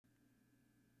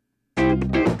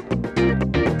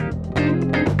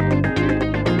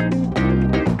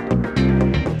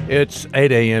It's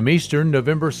 8 a.m. Eastern,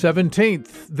 November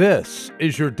 17th. This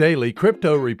is your daily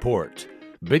crypto report.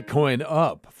 Bitcoin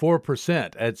up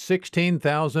 4% at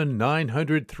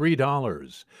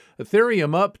 $16,903.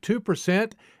 Ethereum up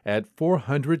 2% at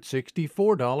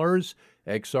 $464.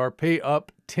 XRP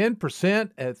up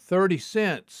 10% at 30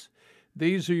 cents.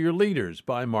 These are your leaders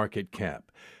by market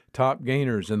cap. Top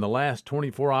gainers in the last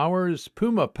 24 hours,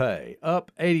 Puma Pay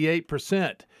up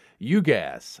 88%,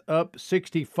 UGAS up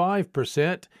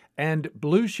 65%, and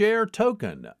Blue Share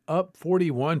Token up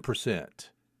 41%.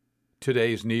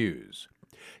 Today's news.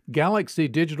 Galaxy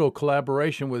Digital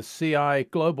collaboration with CI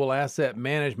Global Asset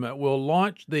Management will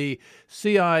launch the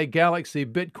CI Galaxy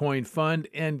Bitcoin Fund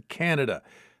in Canada.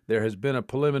 There has been a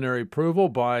preliminary approval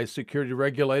by security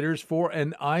regulators for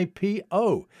an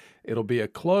IPO. It'll be a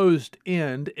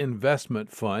closed-end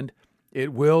investment fund.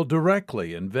 It will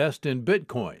directly invest in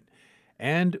Bitcoin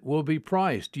and will be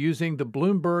priced using the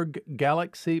Bloomberg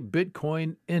Galaxy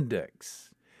Bitcoin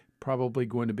Index. Probably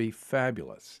going to be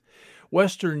fabulous.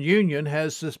 Western Union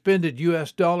has suspended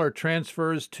U.S. dollar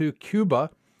transfers to Cuba,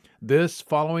 this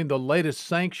following the latest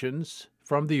sanctions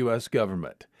from the U.S.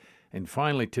 government. And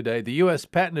finally today, the U.S.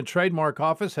 Patent and Trademark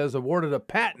Office has awarded a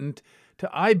patent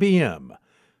to IBM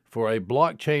for a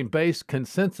blockchain-based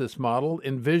consensus model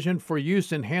envisioned for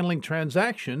use in handling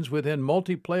transactions within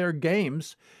multiplayer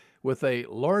games with a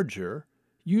larger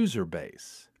user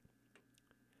base.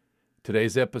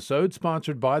 Today's episode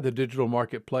sponsored by the digital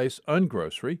marketplace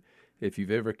Ungrocery. If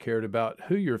you've ever cared about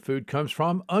who your food comes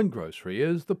from, Ungrocery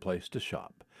is the place to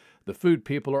shop. The food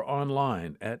people are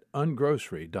online at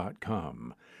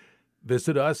ungrocery.com.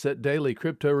 Visit us at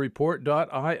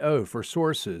dailycryptoreport.io for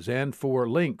sources and for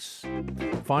links.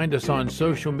 Find us on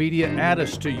social media, add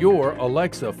us to your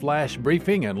Alexa Flash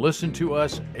Briefing, and listen to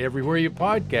us everywhere you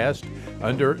podcast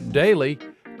under Daily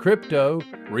Crypto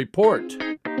Report.